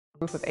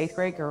Group of 8th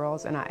grade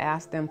girls, and I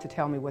asked them to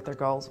tell me what their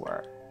goals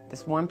were.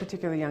 This one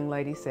particular young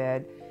lady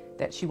said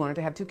that she wanted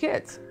to have 2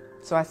 kids.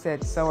 So I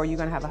said, so are you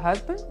going to have a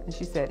husband? And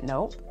she said,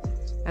 nope.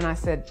 And I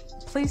said,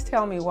 please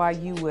tell me why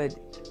you would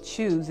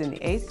choose in the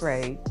 8th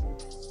grade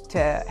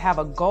to have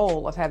a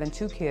goal of having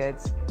 2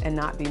 kids and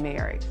not be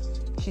married.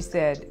 She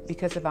said,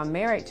 because if I'm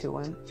married to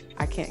him,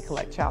 I can't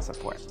collect child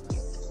support.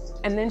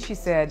 And then she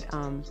said,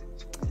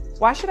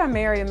 why should I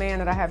marry a man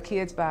that I have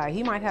kids by?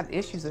 He might have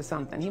issues or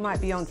something. He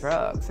might be on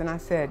drugs. And I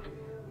said,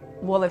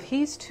 well, if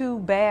he's too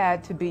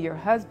bad to be your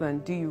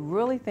husband, do you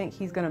really think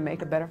he's going to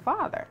make a better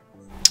father?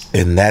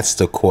 And that's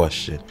the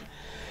question.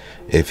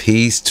 If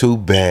he's too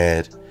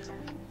bad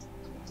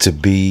to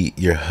be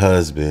your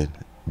husband,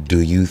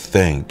 do you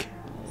think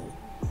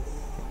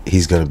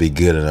he's going to be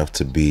good enough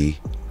to be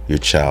your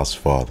child's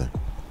father?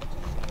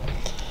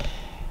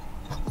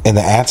 And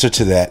the answer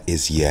to that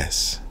is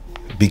yes.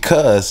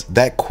 Because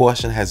that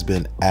question has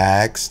been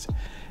asked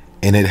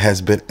and it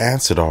has been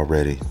answered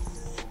already.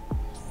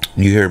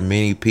 You hear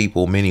many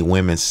people, many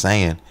women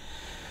saying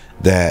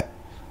that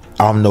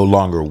I'm no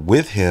longer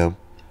with him,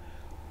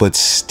 but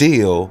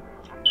still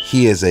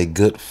he is a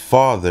good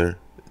father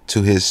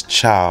to his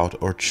child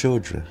or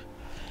children.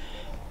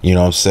 You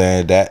know what I'm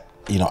saying? That,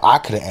 you know, I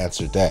could have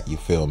answered that, you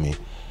feel me,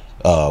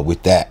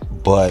 with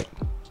that. But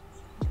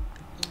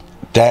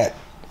that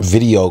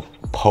video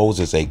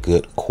poses a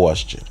good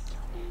question.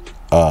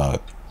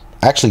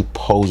 Actually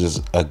poses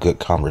a good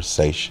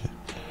conversation,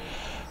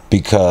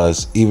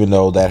 because even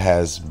though that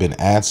has been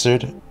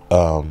answered,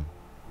 I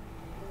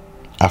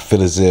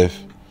feel as if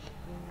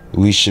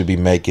we should be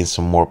making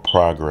some more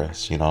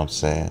progress. You know what I'm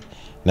saying?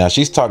 Now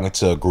she's talking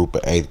to a group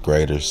of 8th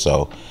graders,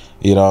 so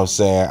you know what I'm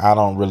saying, I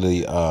don't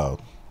really I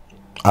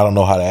don't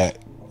know how that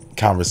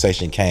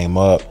conversation came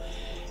up,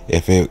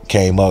 if it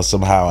came up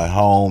somehow at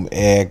home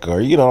ec, or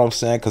you know what I'm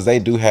saying, because they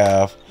do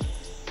have,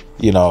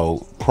 you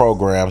know,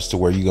 programs to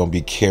where you're gonna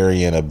be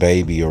carrying a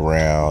baby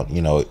around,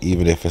 you know,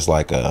 even if it's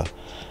like a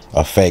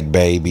fake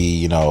baby,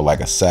 you know, like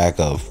a sack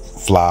of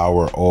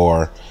flour,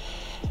 or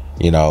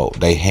you know,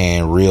 they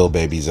hand real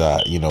babies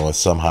out, you know, in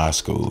some high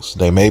schools.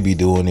 They may be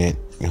doing it,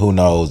 who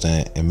knows,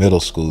 in middle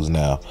schools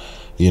now,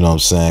 you know what I'm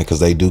saying, because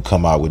they do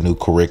come out with new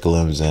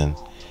curriculums and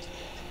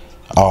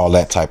all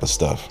that type of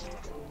stuff.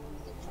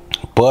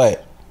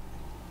 But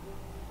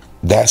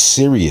that's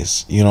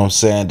serious, you know what I'm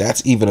saying?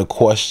 That's even a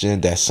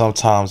question that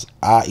sometimes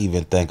I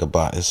even think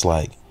about. It's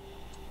like,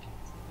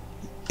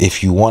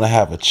 if you want to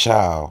have a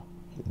child,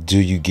 do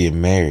you get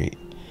married?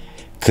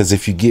 Because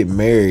if you get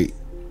married,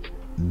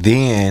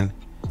 then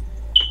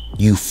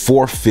you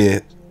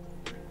forfeit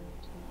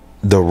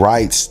the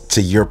rights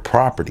to your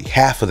property,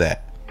 half of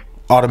that,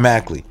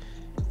 automatically.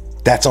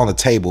 That's on the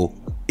table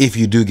if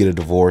you do get a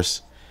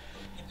divorce.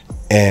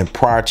 And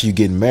prior to you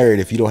getting married,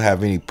 if you don't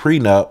have any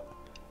prenup,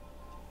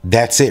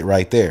 that's it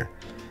right there.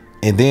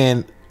 And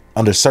then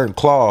under certain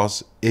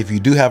clause, if you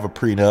do have a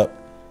prenup,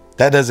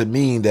 that doesn't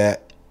mean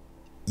that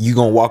you're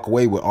gonna walk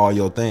away with all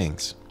your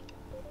things.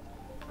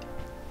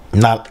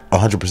 Not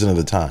 100% of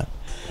the time.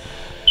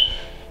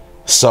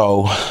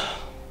 So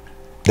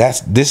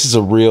this is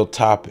a real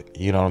topic,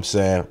 you know what I'm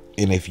saying?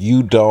 And if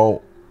you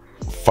don't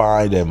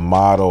find a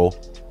model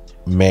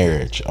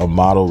marriage, a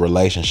model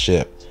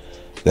relationship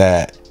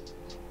that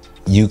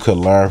you could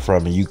learn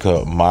from, and you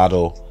could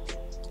model,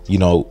 you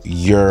know,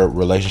 your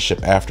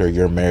relationship after,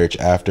 your marriage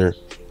after,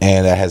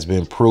 and that has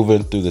been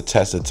proven through the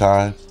test of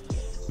time,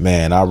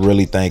 man, I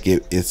really think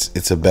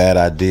it's a bad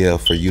idea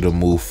for you to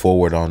move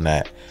forward on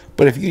that.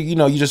 But if you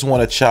know, you just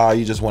want a child,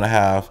 you just want to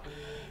have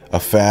a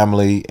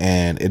family,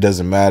 and it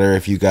doesn't matter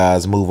if you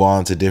guys move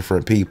on to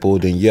different people,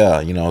 then yeah,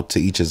 you know,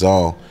 to each his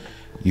own,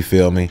 you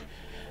feel me?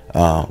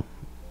 And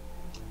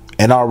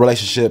our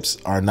relationships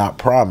are not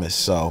promised,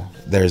 so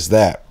there's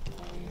that.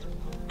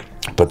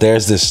 But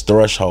there's this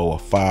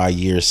threshold of 5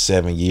 years,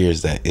 7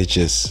 years that it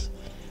just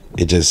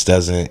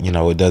doesn't, you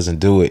know, it doesn't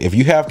do it. If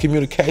you have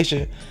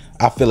communication,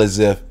 I feel as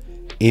if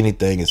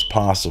anything is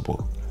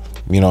possible,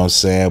 you know what I'm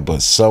saying?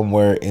 But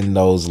somewhere in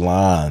those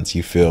lines,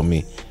 you feel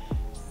me,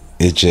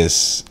 it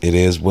is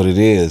what it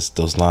is.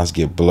 Those lines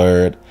get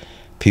blurred.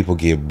 People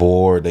get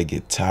bored. They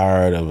get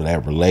tired of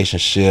that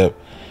relationship.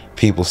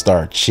 People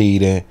start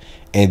cheating.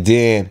 And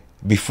then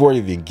before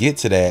you even get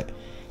to that,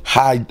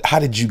 how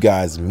did you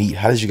guys meet?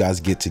 How did you guys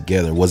get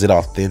together? Was it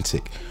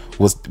authentic?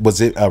 Was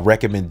it a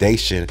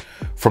recommendation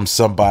from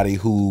somebody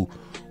who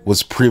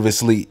was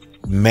previously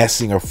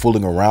messing or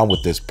fooling around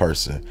with this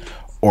person,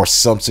 or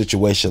some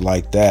situation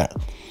like that?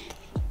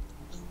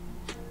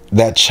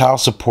 That child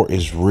support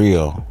is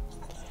real.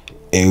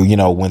 And you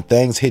know, when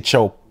things hit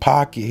your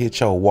pocket, hit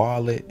your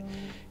wallet,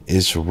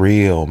 it's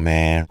real,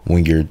 man.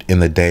 When you're in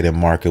the dating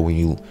market, when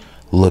you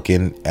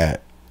looking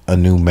at a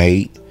new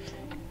mate,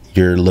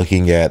 you're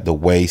looking at the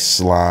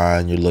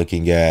waistline, you're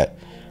looking at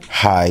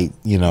height,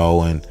 you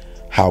know, and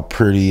how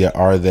pretty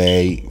are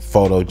they,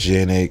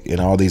 photogenic, and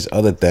all these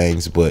other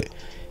things. But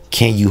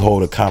can you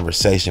hold a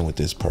conversation with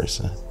this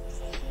person?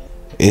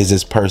 Is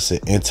this person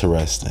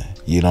interesting?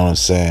 You know what I'm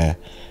saying?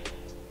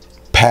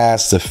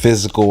 Past the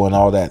physical and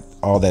all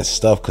that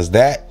stuff, because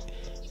that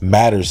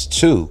matters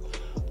too.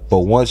 But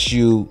once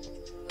you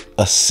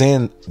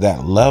ascend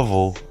that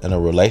level in a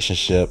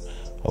relationship,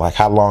 like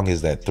how long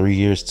is that? 3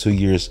 years, 2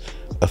 years,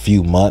 a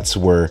few months,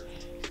 where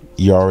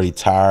you're already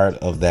tired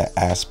of that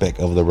aspect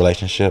of the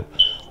relationship?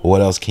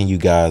 What else can you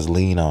guys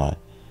lean on?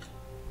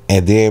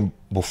 And then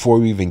before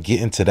we even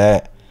get into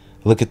that,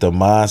 look at the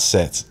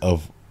mindsets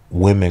of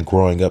women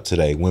growing up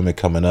today, women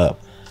coming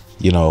up,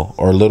 you know,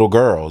 or little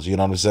girls, you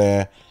know what I'm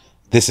saying?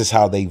 This is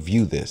how they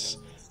view this,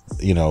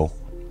 you know,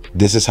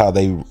 this is how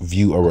they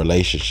view a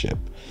relationship.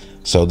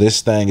 So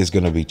this thing is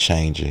going to be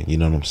changing. You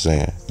know what I'm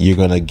saying? You're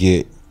going to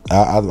get,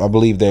 I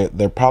believe that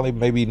there probably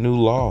maybe new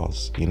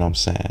laws. You know what I'm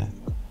saying?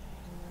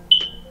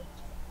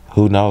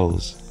 Who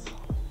knows?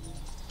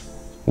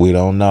 We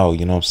don't know.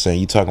 You know what I'm saying?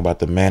 You talking about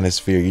the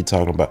manosphere. You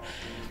talking about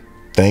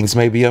things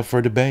may be up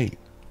for debate.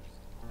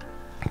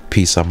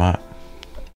 Peace. I'm out.